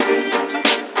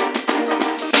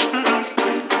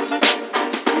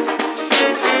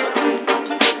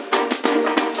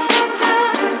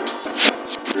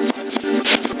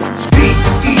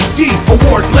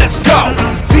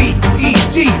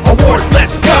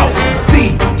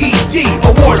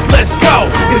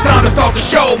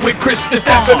show with Chris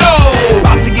Stefano.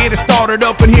 About to get it started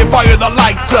up in here, fire the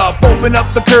lights up. Open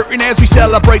up the curtain as we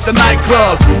celebrate the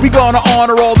nightclubs. We gonna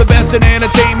honor all the best in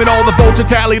entertainment. All the votes are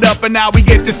tallied up and now we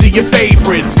get to see your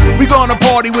favorites. We gonna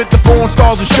party with the porn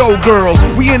stars and showgirls.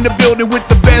 We in the building with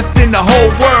the best in the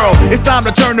whole world. It's time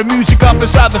to turn the music up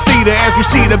inside the theater as we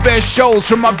see the best shows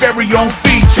from our very own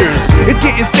features. It's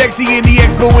getting sexy and the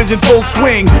expo is in full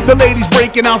swing. The ladies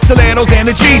breaking out stilettos and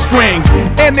the G-strings.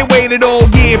 And they waited all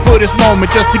year for this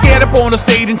moment just to get up on the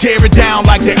stage and tear it down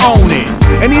like they own it.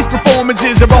 And these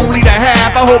performances are only the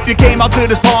half. I hope you came out to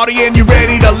this party and you're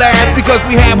ready to laugh, because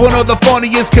we have one of the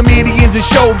funniest comedians in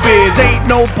showbiz. Ain't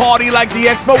no party like the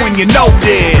expo and you know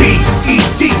this.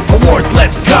 BET Awards,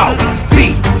 let's go.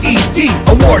 BET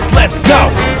Awards, let's go.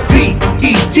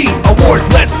 BET Awards,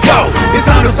 let's go. It's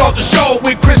time to start the show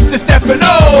with Chris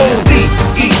Stefano.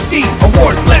 BET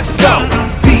Awards, let's go.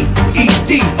 BET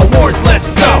Awards,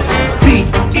 let's go.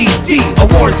 BET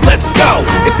Awards, let's go.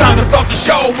 It's time to start the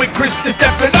show with Chris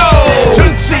Stefano.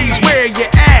 Tootsie's, where you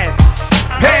at?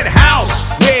 Penthouse,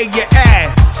 where you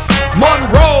at?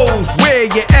 Monroe's, where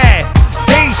you at?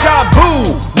 Deja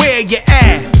Vu, where you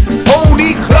at?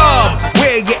 Pony Club,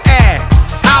 where you at?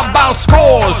 How about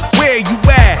Scores, where you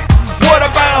at? What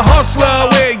about Hustler,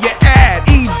 where you at?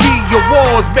 ED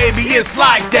Awards, baby, it's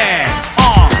like that.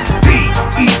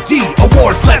 BET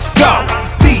Awards, let's go.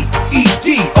 BET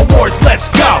Awards, let's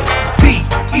go.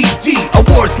 BET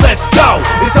Awards, let's go.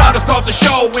 It's time to start the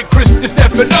show with Chris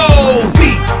Stefano.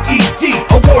 BET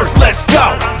Awards, let's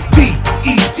go.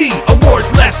 BET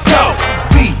Awards, let's go.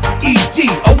 BET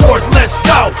Awards, let's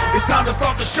go. It's time to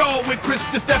start the show with Chris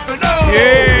Stefano.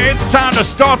 Yeah, it's time to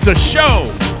start the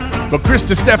show. But Chris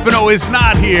Stefano is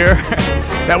not here.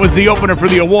 That was the opener for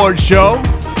the awards show,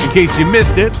 in case you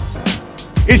missed it.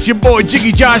 It's your boy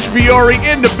Jiggy Josh Fiore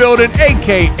in the building,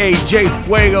 a.k.a. J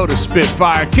Fuego, the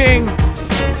Spitfire King.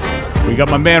 We got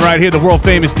my man right here, the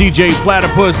world-famous DJ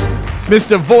Platypus.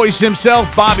 Mr. Voice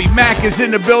himself, Bobby Mack, is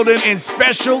in the building, and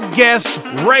special guest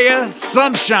Reya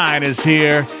Sunshine is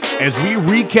here as we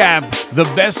recap the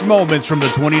best moments from the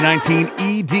 2019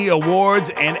 ED Awards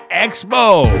and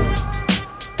Expo.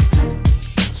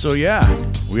 So yeah,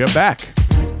 we are back.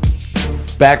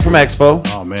 Back from Expo.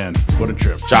 Oh man, what a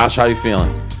trip. Josh, how you feeling?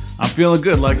 I'm feeling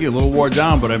good, like you, a little worn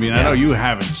down, but I mean, I know you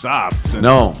haven't stopped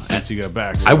since you got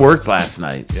back. So. I worked last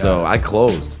night, so I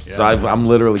closed. Yeah, so I'm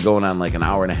literally going on like an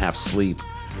hour and a half sleep.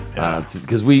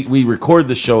 Because we record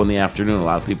the show in the afternoon. A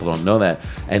lot of people don't know that.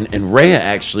 And Reya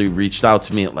actually reached out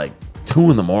to me at like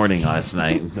 2 in the morning last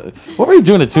night. What were you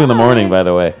doing at 2 in the morning, by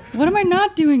the way? What am I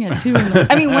not doing at 2 in the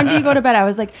I mean, when do you go to bed? I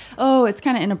was like, oh, it's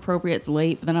kind of inappropriate. It's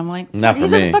late. But then I'm like, not for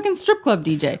he's me. a fucking strip club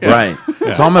DJ. Yeah. Right.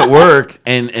 Yeah. So I'm at work,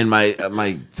 and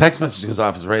my text message goes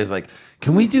off as Ray's like,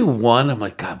 can we do one? I'm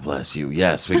like, God bless you.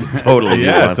 Yes, we can totally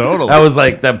do one. Totally. That was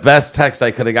like the best text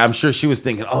I could have got. I'm sure she was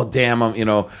thinking, oh, damn,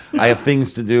 I have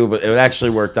things to do. But it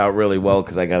actually worked out really well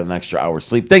because I got an extra hour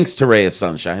sleep. Thanks to Reya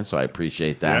Sunshine, so I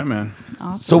appreciate that. Yeah, man.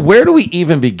 Awesome. So where do we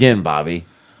even begin, Bobby?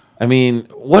 I mean,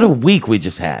 what a week we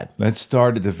just had. Let's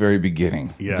start at the very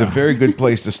beginning. Yeah. It's a very good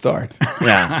place to start.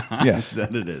 Yeah. Yes.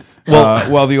 That it is.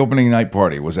 Well, the opening night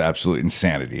party was absolute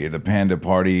insanity. The Panda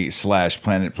Party /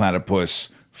 Planet Platypus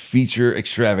feature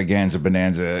extravaganza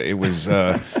bonanza. It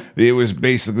was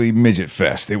basically midget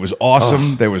fest. It was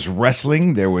awesome. There was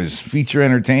wrestling. There was feature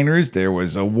entertainers. There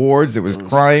was awards. There was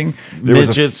crying. There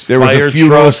Midgets, was fire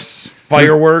funeral. trucks,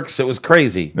 fireworks. It was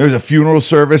crazy. There was a funeral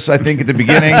service, I think, at the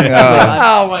beginning.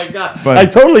 Oh my God! But- I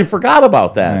totally forgot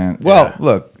about that. And, well,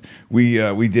 look,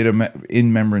 we did a in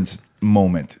remembrance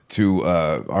moment to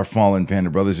our fallen Panda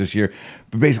brothers this year,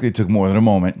 but basically it took more than a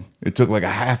moment. It took like a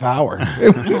half hour.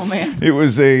 It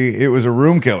was a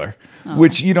room killer,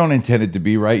 which you don't intend it to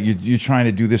be, right? You're trying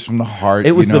to do this from the heart.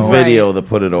 It was the video that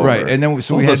put it over, right? And then we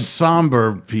the had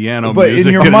somber piano but music.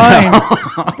 in your mind,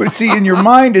 but see, in your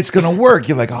mind, it's going to work.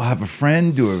 You're like, I'll have a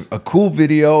friend do a cool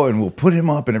video, and we'll put him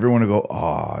up, and everyone will go,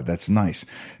 "Oh, that's nice."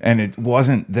 And it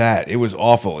wasn't that. It was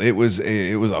awful. It was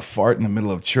a fart in the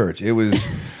middle of church. It was,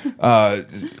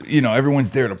 everyone's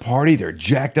there to party. They're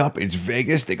jacked up. It's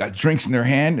Vegas. They got drinks in their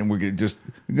hand, and we're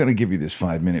gonna give you this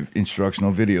 5-minute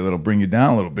instructional video that'll bring you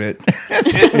down a little bit.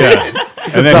 Yeah.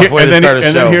 It's a tough way to start a show.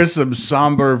 And then here's some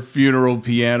somber funeral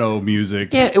piano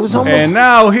music. Yeah, it was almost. And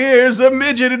now here's a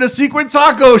midget in a sequin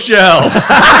taco shell.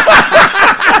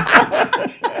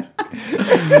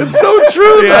 It's so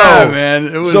true, Yeah, though. man.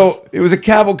 It was a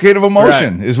cavalcade of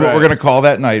emotion, Right, is what right. we're going to call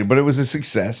that night. But it was a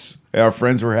success. Our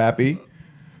friends were happy.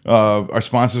 Our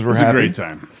sponsors were It was happy. a great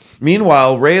time.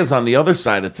 Meanwhile, Reya's on the other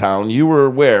side of town. You were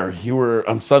where? You were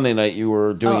on Sunday night. You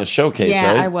were doing a showcase,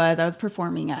 yeah, right? I was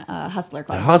performing at Hustler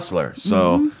Club. At Hustler.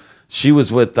 So She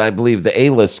was with, I believe, the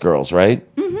A-list girls, right?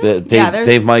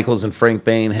 Dave Michaels and Frank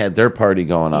Bain had their party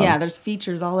going on. Yeah, there's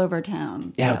features all over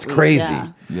town. Yeah, it's crazy.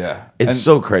 Yeah. It's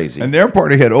so crazy. And their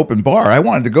party had open bar. I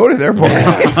wanted to go to their party.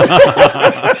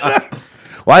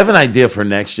 Well, I have an idea for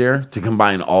next year to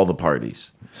combine all the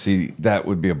parties. See, that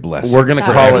would be a blessing. We're going to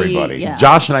for call everybody. Yeah.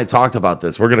 Josh and I talked about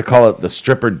this. We're going to call it the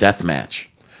Stripper Death Match,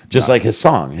 just like his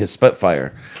song, his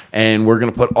Spitfire. And we're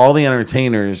going to put all the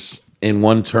entertainers in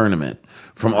one tournament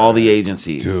from all the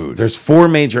agencies. Dude. There's 4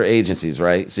 major agencies,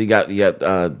 right? So you got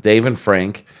Dave and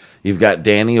Frank. You've got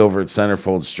Danny over at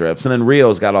Centerfold Strips. And then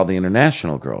Rio's got all the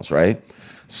international girls, right?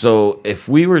 So if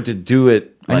we were to do it...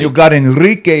 And you got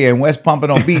Enrique in West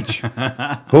Pompano Beach.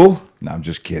 Who? No, I'm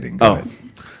just kidding. Go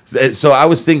ahead. So I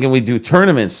was thinking we do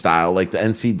tournament style, like the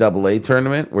NCAA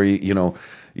tournament, where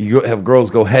you have girls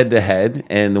go head to head,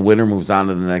 and the winner moves on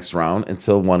to the next round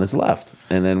until one is left,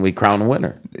 and then we crown a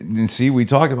winner. And see, we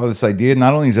talked about this idea.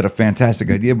 Not only is it a fantastic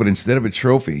idea, but instead of a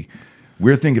trophy,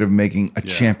 we're thinking of making a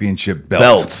championship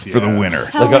belt for the winner.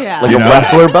 Hell yeah. Like a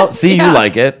wrestler belt. See, you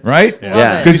like it, Right?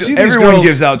 Yeah. Because You everyone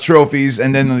gives out trophies,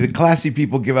 and then the classy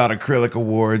people give out acrylic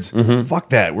awards.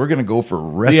 Fuck that. We're going to go for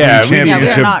wrestling Yeah, we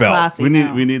championship we're not belt. classy. We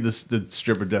now. need the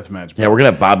stripper death match. Yeah, we're gonna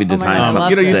have Bobby design God, I something love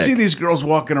You know, you sick. see these girls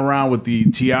walking around with the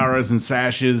tiaras and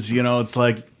sashes. You know, it's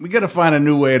like we got to find a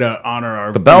new way to honor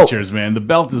our belt. features, man. The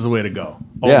belt is the way to go.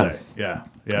 All Yeah. day. Yeah.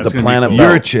 It's The gonna be planet cool. belt.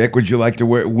 You're a chick. Would you like to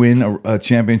win a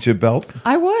championship belt?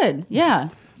 I would, yeah.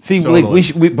 See, Totally.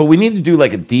 like but we need to do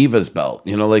like a Divas belt.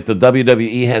 You know, like the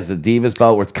WWE has the Divas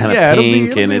belt where it's kind of it'll be- pink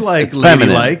it'll and be it's, like it's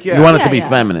feminine. ladylike, yeah. You want it to Yeah, be yeah.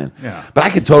 feminine. Yeah. But I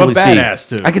could totally But badass,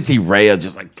 too. I could see Reya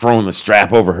just like throwing the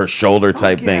strap over her shoulder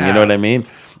type thing. You yeah. know what I mean?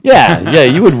 Yeah,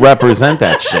 you would represent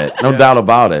that shit. No doubt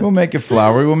about it. We'll make it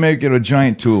flowery. We'll make it a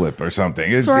giant tulip or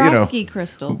something. It's, Swarovski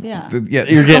crystals, yeah. yeah.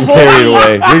 You're getting carried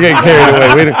away. You're getting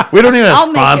carried away. We don't even have I'll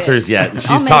make sponsors it. yet. I'll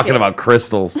She's make talking it. about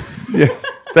crystals. Yeah.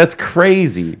 That's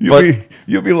crazy.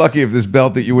 You'll be lucky if this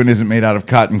belt that you win isn't made out of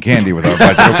cotton candy with our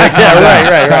budget. Okay,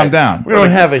 right. Calm down. We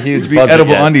don't have a huge It'd be budget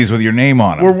edible yet. undies with your name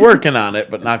on them. We're working on it,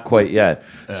 but not quite yet.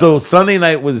 So Sunday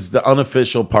night was the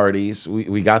unofficial parties.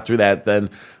 We got through that.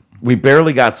 Then we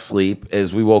barely got sleep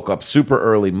as we woke up super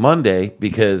early Monday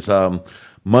because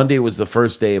Monday was the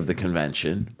first day of the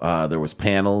convention. There was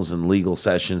panels and legal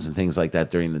sessions and things like that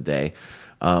during the day.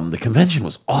 The convention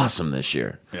was awesome this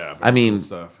year. Yeah, I mean, cool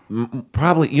stuff.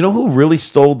 probably, you know who really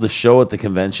stole the show at the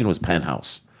convention was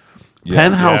Penthouse.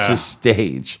 Penthouse's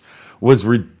stage was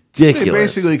ridiculous. They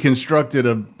basically constructed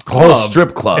a whole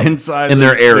strip club inside in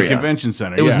their area. the convention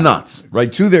center. It was yeah. nuts.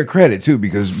 Right, to their credit too,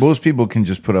 because most people can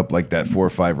just put up like that 4 or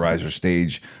 5 riser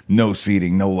stage, no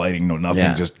seating, no lighting, no nothing.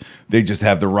 Yeah. They just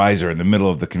have the riser in the middle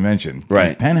of the convention.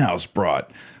 Right. Penthouse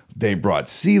brought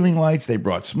ceiling lights, they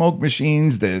brought smoke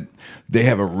machines, they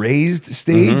have a raised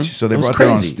stage, so they It was brought their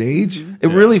own crazy. stage. It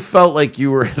really felt like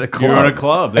you were at a club. You're in a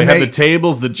club. They And have they- the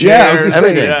tables, the chairs. Yeah, I was gonna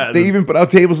say everything. they even put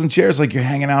out tables and chairs like you're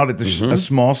hanging out at a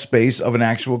small space of an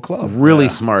actual club. Really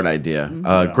smart idea.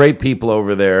 Great people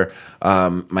over there.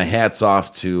 My hat's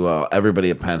off to everybody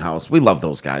at Penthouse. We love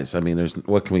those guys. I mean,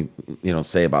 what can we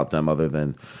say about them other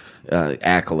than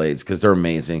accolades, because they're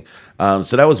amazing.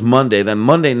 So that was Monday. Then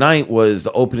Monday night was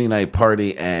the opening night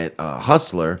party at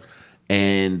Hustler,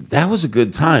 and that was a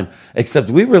good time. Except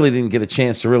we really didn't get a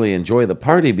chance to really enjoy the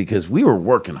party because we were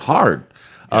working hard,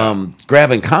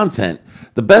 grabbing content.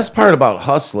 The best part about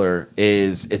Hustler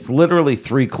is it's literally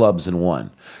 3 clubs in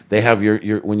one. They have your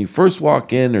when you first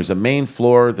walk in, there's a main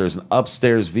floor, there's an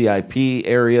upstairs VIP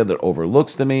area that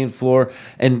overlooks the main floor,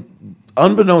 and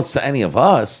unbeknownst to any of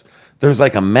us, there's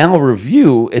like a Mal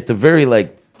Review at the very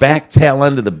back tail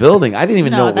end of the building. I didn't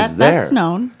even know it was there. That's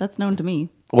known. That's known to me.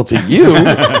 Well, to you,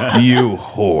 You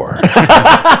whore.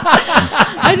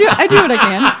 I do what I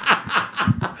can.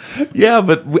 yeah,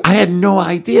 but I had no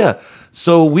idea.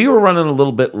 So we were running a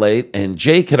little bit late, and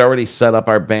Jake had already set up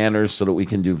our banners so that we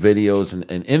can do videos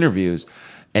and interviews.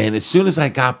 And as soon as I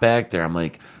got back there, I'm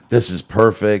like, this is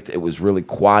perfect. It was really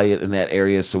quiet in that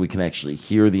area so we can actually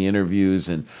hear the interviews,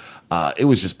 and it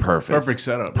was just perfect. Perfect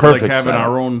setup. Perfect like having setup.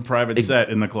 our own private set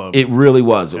in the club. It really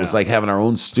was. It was Yeah. like having our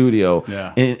own studio,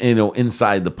 Yeah.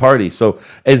 inside the party. So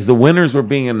as the winners were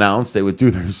being announced, they would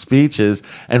do their speeches,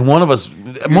 and one of us,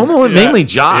 mainly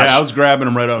Josh, Yeah, I was grabbing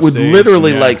him right off would stage.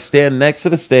 literally Yeah. stand next to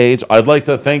the stage. I'd like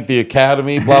to thank the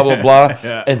Academy, blah blah blah,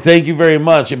 Yeah. and thank you very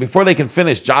much. And before they can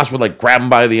finish, Josh would grab him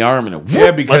by the arm and whoop,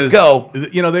 Yeah, because let's go.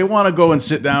 They want to go and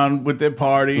sit down with their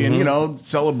party and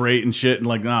celebrate and shit, and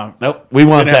no. Nope, we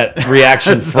want that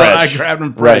reaction So fresh. I grabbed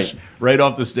him fresh right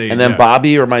off the stage. And then yeah.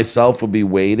 Bobby or myself would be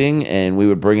waiting, and we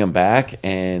would bring him back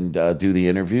and do the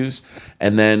interviews.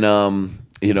 And then,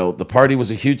 the party was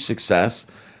a huge success.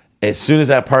 as soon as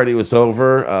that party was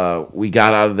over, we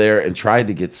got out of there and tried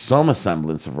to get some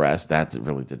semblance of rest. That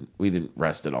really didn't. We didn't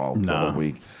rest at all the whole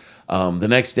week. The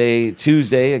next day,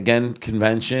 Tuesday, again,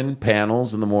 convention,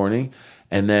 panels in the morning,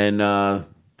 and then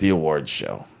the awards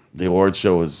show. The awards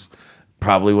show was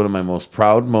probably one of my most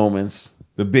proud moments.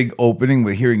 The big opening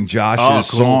with hearing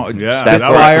Josh's cool. song, Yeah, That's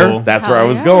that was where, cool. that's Hell where I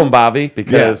was yeah. going, Bobby,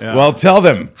 because Well, tell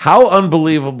them. how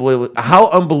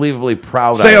unbelievably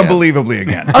proud Say I am. unbelievably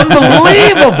again.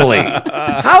 Unbelievably.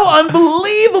 How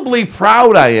unbelievably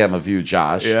proud I am of you,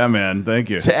 Josh. Yeah, man. Thank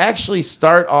you. To actually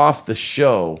start off the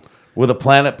show with a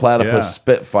Platypus Yeah.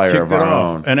 Spitfire Kicked of it our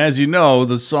off. own. And as you know,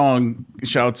 the song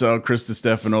shouts out Chris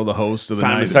DiStefano, the host of the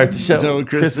Time to night. start the show. So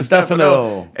Chris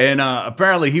DiStefano. And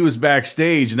apparently he was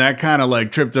backstage, and that kind of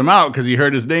like tripped him out because he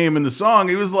heard his name in the song.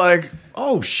 He was like,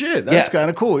 "Oh shit, that's Yeah. kind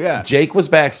of cool." Yeah. Jake was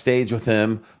backstage with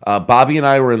him. Bobby and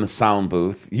I were in the sound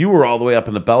booth. You were all the way up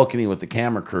in the balcony with the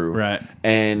camera crew. Right.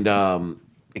 And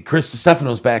Chris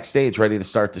DiStefano's backstage ready to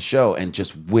start the show and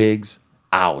just wigs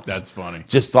out. That's funny.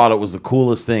 Just thought it was the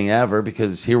coolest thing ever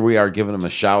because here we are giving him a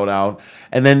shout out.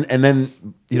 And then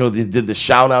they did the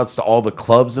shout outs to all the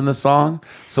clubs in the song.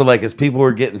 So like as people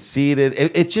were getting seated,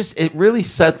 it really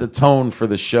set the tone for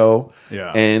the show.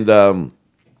 Yeah. And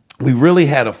we really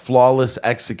had a flawless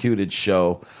executed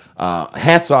show.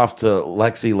 Hats off to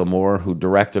Lexi Lamore, who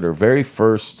directed her very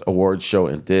first award show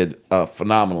and did a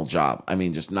phenomenal job. I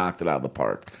mean, just knocked it out of the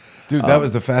park. Dude, that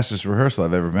was the fastest rehearsal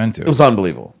I've ever been to. It was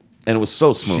unbelievable. And it was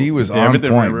so smooth. She was Yeah, on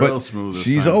everything point, went real but smooth this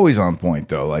she's time. always on point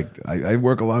though. Like I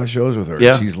work a lot of shows with her.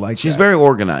 yeah. She's like she's that. very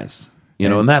organized,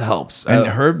 and that helps. And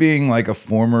her being like a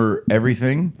former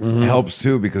everything helps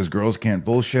too because girls can't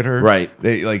bullshit her. Right.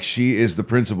 They like she is the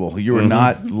principal. You are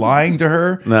not lying to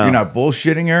her. No. You're not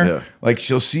bullshitting her. Yeah. Like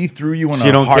she'll see through you in she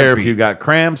a don't care if heartbeat. you got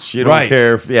cramps. She don't Right.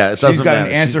 care if it She's doesn't got matter.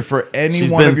 an answer She's- for any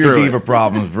she's one been of your through diva it.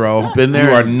 problems, bro. Been there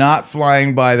You are and- not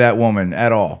flying by that woman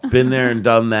at all. Been there and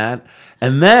done that.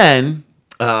 And then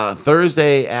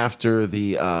Thursday after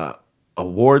the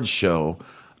awards show,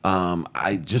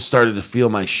 I just started to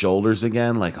feel my shoulders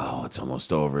again, like, oh, it's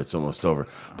almost over, it's almost over.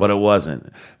 But it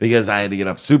wasn't, because I had to get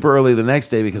up super early the next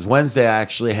day, because Wednesday I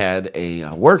actually had a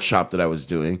workshop that I was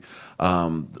doing.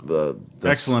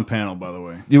 Excellent panel, by the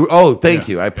way. Thank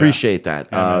you. I appreciate that.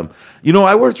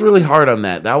 I worked really hard on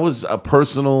that. That was a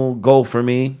personal goal for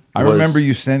me. I remember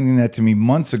you sending that to me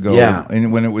months ago. Yeah.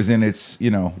 And when it was in its,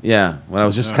 Yeah, when I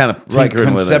was just kind of like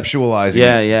tinkering with it. conceptualizing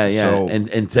Yeah. it. So,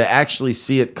 And to actually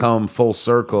see it come full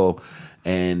circle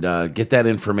and get that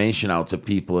information out to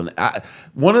people. And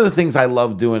one of the things I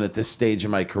love doing at this stage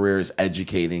of my career is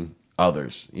educating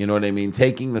others. You know what I mean?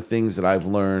 Taking the things that I've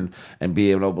learned and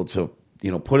being able to,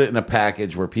 put it in a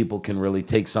package where people can really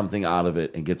take something out of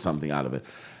it and get something out of it.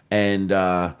 And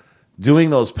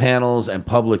doing those panels and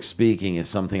public speaking is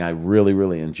something I really,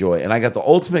 really enjoy. And I got the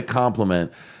ultimate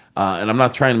compliment, and I'm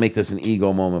not trying to make this an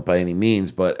ego moment by any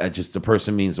means, but just the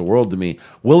person means the world to me.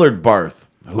 Willard Barth.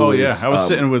 Who is, I was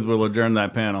sitting with Willard during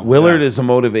that panel. Willard is a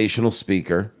motivational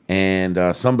speaker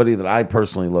and somebody that I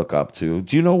personally look up to.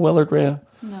 Do you know Willard, Reya?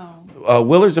 No.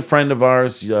 Willard's a friend of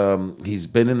ours. He's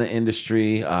been in the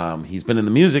industry. He's been in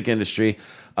the music industry.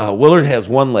 Willard has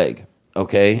one leg,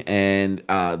 okay? And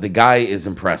the guy is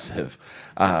impressive.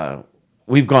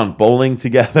 We've gone bowling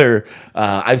together.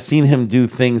 I've seen him do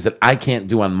things that I can't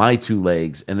do on my two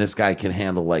legs, and this guy can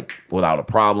handle like without a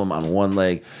problem on one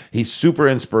leg. He's super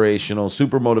inspirational,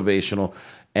 super motivational,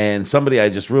 and somebody I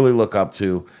just really look up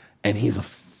to. And he's a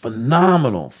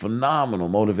phenomenal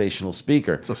motivational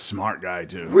speaker. It's a smart guy,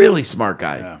 too. Really smart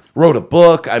guy. Yeah. Wrote a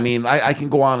book. I mean, I can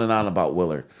go on and on about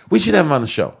Willard. We should have him on the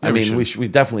show. We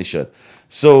definitely should.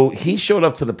 So he showed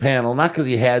up to the panel, not because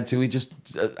he had to. He just,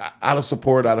 out of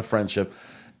support, out of friendship.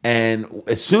 And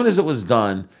as soon as it was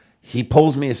done, he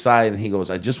pulls me aside and he goes,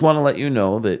 I just want to let you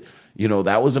know that,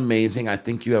 that was amazing. I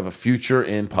think you have a future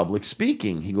in public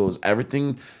speaking. He goes,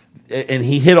 everything... And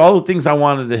he hit all the things I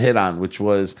wanted to hit on, which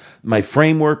was my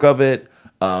framework of it,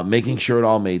 making sure it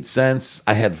all made sense.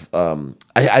 I had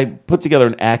I put together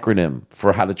an acronym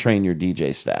for how to train your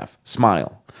DJ staff.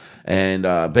 SMILE. And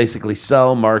basically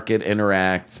sell, market,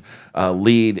 interact,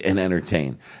 lead, and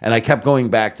entertain. And I kept going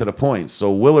back to the points. So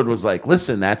Willard was like,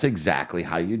 listen, that's exactly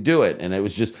how you do it. And it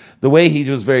was just the way he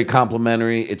was very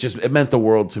complimentary. It meant the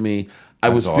world to me.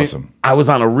 That's awesome. I was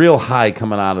on a real high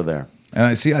coming out of there.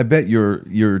 And I bet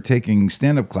you're taking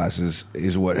stand-up classes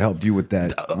is what helped you with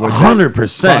that. With that 100%.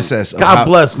 process. God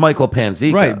bless Michael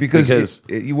Panzica. Right, because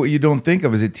what you don't think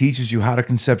of is it teaches you how to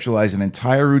conceptualize an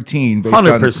entire routine based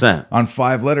 100%. on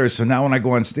 5 letters. So now when I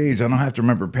go on stage, I don't have to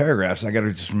remember paragraphs. I got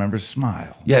to just remember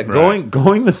smile. yeah,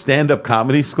 going to stand-up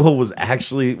comedy school was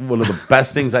actually one of the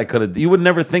best things I could have. You would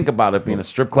never think about it being a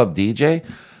strip club DJ,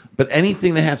 but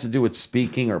anything that has to do with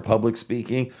speaking or public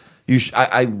speaking,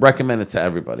 I recommend it to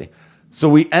everybody. So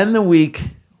we end the week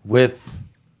with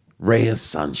Reya's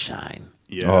Sunshine.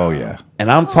 Yeah. Oh, yeah.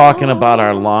 And I'm talking about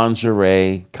our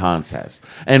lingerie contest.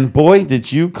 And boy,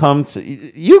 did you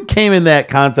came in that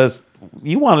contest.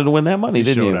 You wanted to win that money,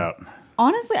 didn't you? Showed out.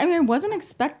 Honestly, I wasn't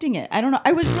expecting it. I don't know.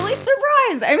 I was really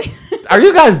surprised. Are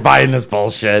you guys buying this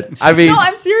bullshit? I mean, No,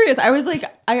 I'm serious. I was like,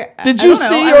 did you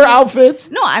see your outfit?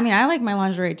 No, I like my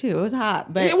lingerie too. It was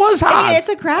hot, but It was hot. it's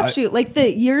a crapshoot. Like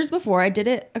the years before, I did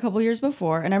it a couple years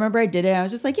before, and I remember I did it. I was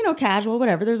just like, casual,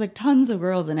 whatever. There's like tons of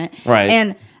girls in it, Right.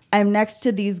 And I'm next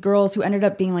to these girls who ended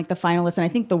up being like the finalists and I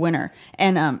think the winner.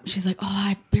 And she's like, "Oh,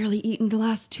 I've barely eaten the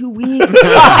last 2 weeks.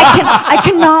 I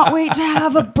cannot wait to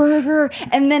have a burger."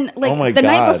 And then like Oh my the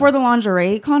night God. before the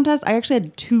lingerie contest, I actually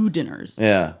had 2 dinners.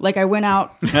 Yeah. Like I went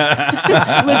out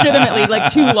legitimately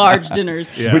like 2 large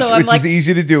dinners. Yeah. So I'm Which like, is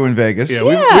easy to do in Vegas. Yeah,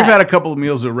 Yeah. We've had a couple of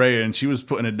meals with Reya, and she was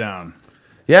putting it down.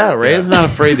 Yeah, Reya's not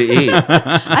afraid to eat.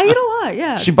 I eat a lot,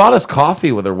 yeah. She bought us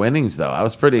coffee with her winnings, though. I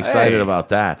was pretty excited Hey, about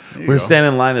that. We you were go.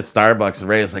 standing in line at Starbucks, and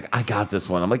Reya's like, "I got this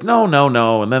one." I'm like, "No, no,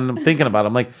 no." And then I'm thinking about it.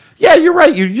 I'm like, "Yeah, you're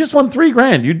right. You just won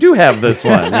 $3,000. You do have this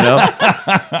one, you know."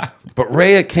 But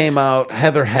Reya came out,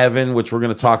 Heather Heaven, which we're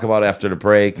going to talk about after the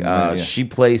break. She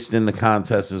placed in the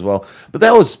contest as well. But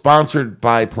that was sponsored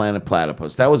by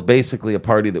Platypus. That was basically a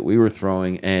party that we were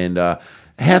throwing, and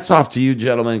hats off to you,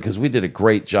 gentlemen, because we did a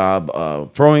great job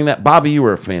throwing that. Bobby, you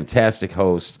were a fantastic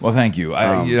host. Well, thank you.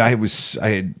 I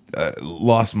had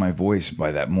lost my voice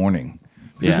by that morning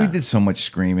because Yeah. we did so much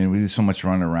screaming, we did so much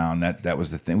running around. That was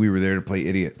the thing. We were there to play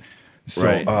idiot. So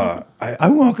Right. I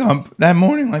woke up that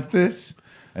morning like this,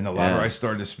 and the louder Yeah. I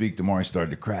started to speak, the more I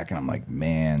started to crack, and I'm like,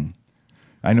 man.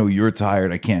 I know you're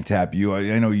tired. I can't tap you.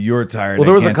 I know you're tired. Well,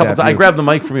 there I was a can't couple tap times. I you. grabbed the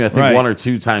mic from you, I think, Right. 1 or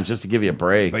 2 times just to give you a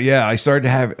break. But yeah, I started to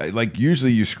have like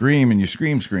usually you scream and you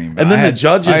scream. But And then I the had-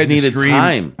 judges I had to needed scream-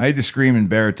 time. I had to scream in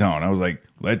baritone. I was like,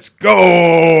 "Let's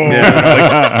go!"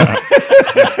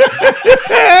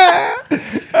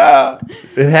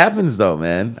 It happens though,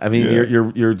 man. I mean,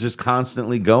 you're just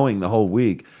constantly going the whole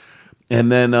week,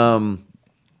 and then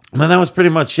that was pretty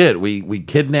much it. We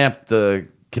kidnapped the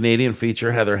Canadian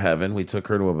feature Heather Heaven. We took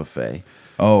her to a buffet.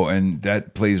 Oh, and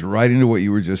that plays right into what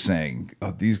you were just saying.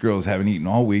 These girls haven't eaten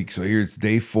all week, so here's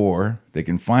day 4. They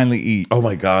can finally eat. Oh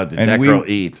my God, did And that girl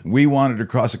eat? We wanted to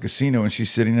cross a casino, and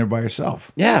she's sitting there by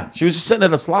herself. Yeah, she was just sitting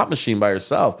at a slot machine by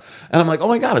herself, and I'm like, oh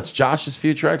my God, it's Josh's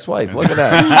future ex-wife. Look at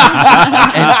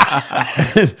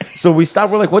that. and so we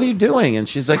stopped. We're like, what are you doing? And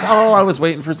she's like, oh, I was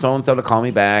waiting for so and so to call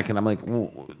me back. And I'm like,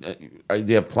 well, do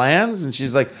you have plans? And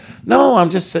she's like, no,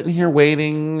 I'm just sitting here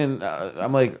waiting. And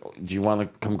I'm like, do you want to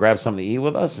come grab something to eat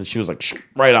with us? And she was like,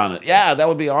 right on it. Yeah, that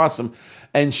would be awesome.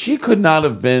 And she could not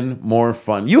have been more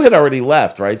fun. You had already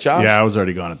left, right, Josh? Yeah, I was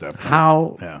already gone at that point.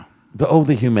 How? Yeah.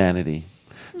 The humanity.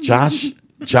 Josh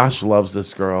loves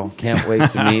this girl. Can't wait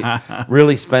to meet.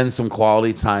 Really spend some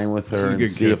quality time with her and good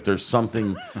see kid. if there's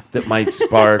something that might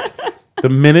spark. The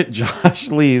minute Josh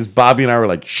leaves, Bobby and I were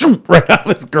like, shoot, right on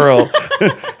this girl,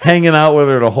 hanging out with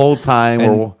her the whole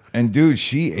time. And dude,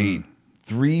 she ate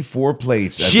 3-4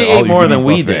 plates. At She the ate more than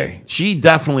all-you-can-eat we buffet. did. She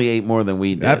definitely ate more than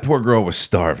we did. That poor girl was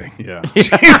starving. Yeah.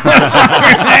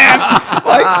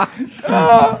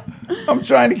 I'm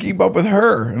trying to keep up with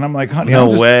her, and I'm like, honey, No I'm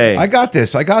just- way. I got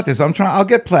this. I'm trying. I'll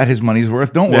get Platt his money's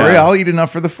worth. Don't worry. Yeah. I'll eat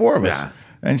enough for the 4 of us. Yeah.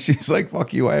 And she's like,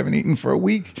 fuck you. I haven't eaten for a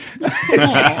week.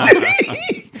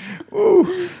 Ooh.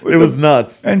 it was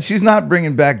nuts. And she's not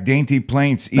bringing back dainty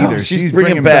plates either. No, she's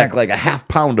bringing back like a half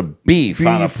pound of beef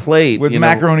on a plate with you know,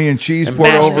 macaroni and cheese and poured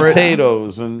mashed over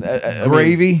potatoes and I mean,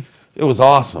 gravy. it was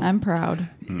awesome. I'm proud.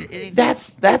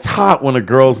 That's hot when a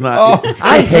girl's not.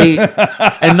 I hate,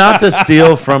 and not to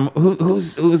steal from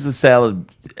who's the salad.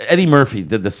 Eddie Murphy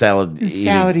did the salad eating.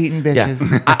 Salad eating bitches.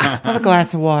 Have a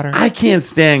glass of water. I can't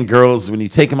stand girls when you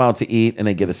take them out to eat and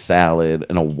they get a salad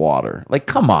and a water. Like,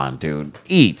 come on, dude,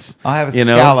 eat. I'll have a you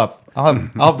know? scallop. I'll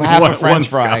have One- a French one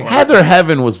fry. scallop. Heather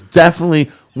Heaven was definitely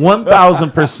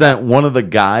 1,000% one of the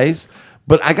guys.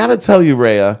 But I gotta tell you,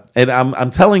 Reya, and I'm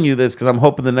telling you this because I'm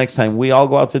hoping the next time we all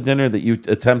go out to dinner that you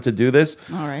attempt to do this.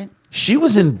 All right. She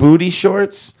was in booty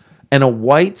shorts and a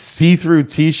white see-through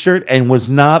T-shirt and was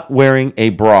not wearing a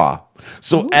bra.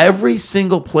 So every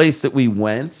single place that we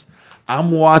went,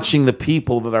 I'm watching the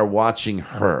people that are watching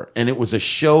her, and it was a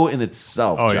show in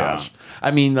itself, Oh, Josh. yeah.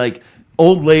 I mean, like,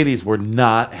 old ladies were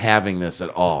not having this at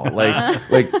all.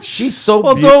 Like she's so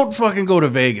Well, beau- don't fucking go to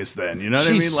Vegas then. You know what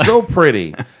I mean? She's Like, so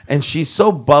pretty, and she's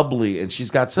so bubbly, and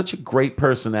she's got such a great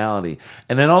personality.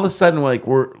 And then all of a sudden, like,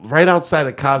 we're right outside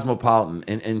of Cosmopolitan,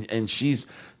 and she's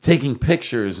taking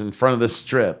pictures in front of the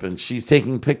Strip, and she's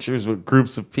taking pictures with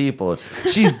groups of people.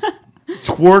 She's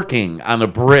twerking on a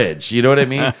bridge. You know what I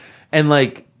mean? And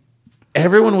like,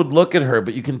 everyone would look at her,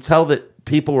 but you can tell that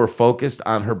people were focused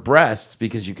on her breasts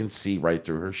because you can see right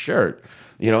through her shirt,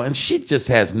 you know, and she just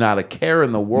has not a care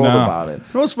in the world about it.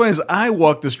 What's funny is I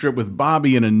walked the Strip with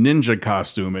Bobby in a ninja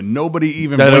costume, and nobody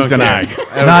even I don't blinked an care. eye.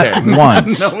 I don't Not care.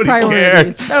 once. Nobody cared.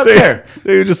 Priorities. I don't care.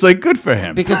 They were just like, good for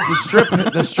him. Because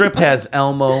the strip has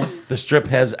Elmo, the Strip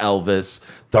has Elvis,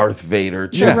 Darth Vader,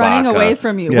 Chewbacca. They're running away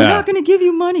from you. Yeah. We're not going to give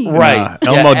you money. Right.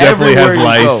 Elmo definitely has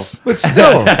everywhere you lice. go. But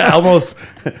still, Elmo's,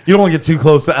 you don't want to get too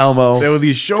close to Elmo. There were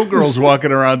these showgirls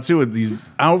walking around too with these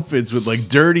outfits with like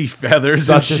dirty feathers.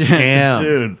 Such a and shit. scam.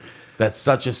 Dude. That's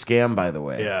such a scam, by the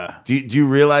way. Yeah. Do you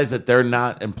realize that they're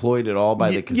not employed at all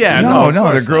by the casino? yeah, no, of no,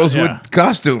 course the girls not, yeah. with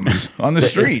costumes on the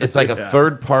street. It's like a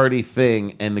third party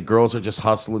thing, and the girls are just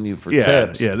hustling you for Yeah,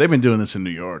 tips. yeah, they've been doing this in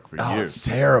New York for Oh, years. it's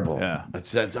terrible. Yeah.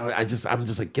 It's I'm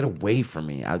just like, get away from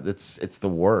me. It's the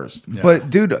worst.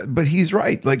 But dude, but he's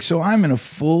right. Like, so I'm in a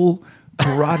full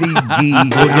karate gi.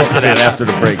 We'll get to that after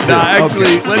the break too. Nah,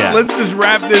 actually, Okay. let's just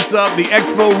wrap this up. The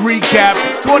Expo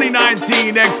recap,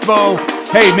 2019 Expo.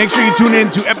 Hey, make sure you tune in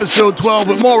to episode 12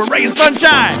 with more with Ray and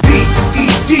Sunshine.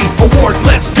 VET Awards,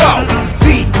 let's go.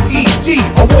 VET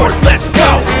Awards, let's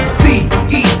go.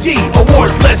 VET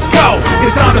Awards, let's go.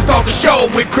 It's time to start the show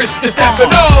with Chris Stefano.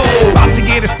 About to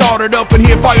get it started up in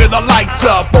here, fire the lights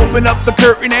up. Open up the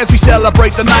curtain as we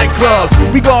celebrate the nightclubs.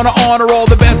 We gonna honor all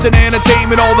the best in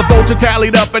entertainment. All the votes are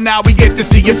tallied up and now we get to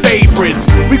see your favorites.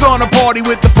 We gonna party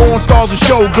with the porn stars and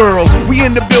showgirls. We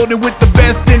in the building with the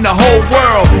best in the whole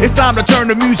world. It's time to turn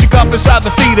the music up inside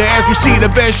the theater as we see the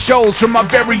best shows from our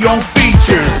very own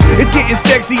features. It's getting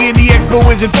sexy and the Expo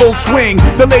is in full swing.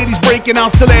 The ladies breaking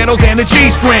out stilettos and the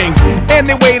G-strings. And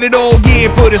they waited all year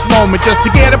for this moment just to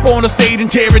get up on the stage and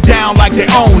tear it down like they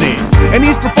own it. And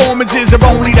these performances are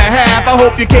only the half. I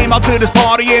hope you came out to this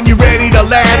party and you're ready to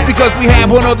laugh, because we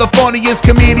have one of the funniest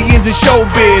comedians in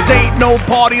showbiz. Ain't no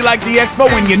party like the Expo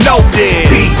and you know this.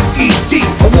 VET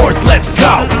Awards, let's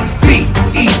go.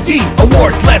 VET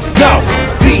Awards, let's go.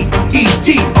 VET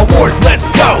Awards, let's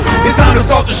go. It's time to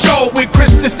start the show with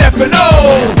Chris Stefano.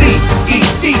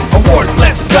 VET Awards,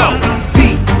 let's go.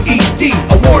 VET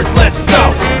Awards, let's go.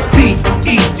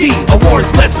 VET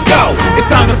Awards, let's go. It's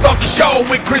time to start the show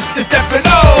with Chris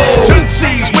Stefano.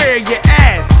 Tootsie's, where you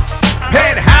at?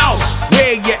 Penthouse,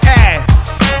 where you at?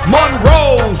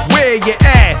 Monroe's, where you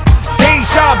at?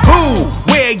 Deja Vu,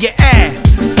 where you at?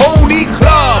 Pony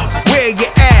Club, where you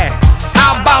at?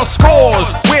 How about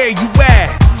Scores, where you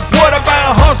at? What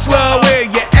about Hustler, where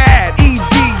you at?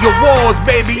 ED Awards,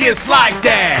 baby, it's like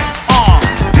that.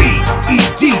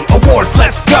 VET Awards,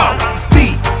 let's go.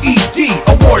 VET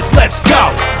Awards, let's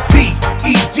go.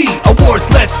 VET Awards,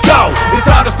 let's go. It's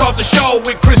time to start the show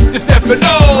with Chris Stefano.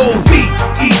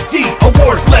 VET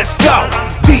Awards, let's go.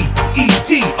 VET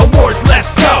Awards,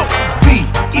 let's go.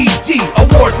 VET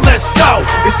Awards, let's go.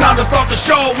 It's time to start the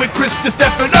show with Chris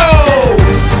Stefano.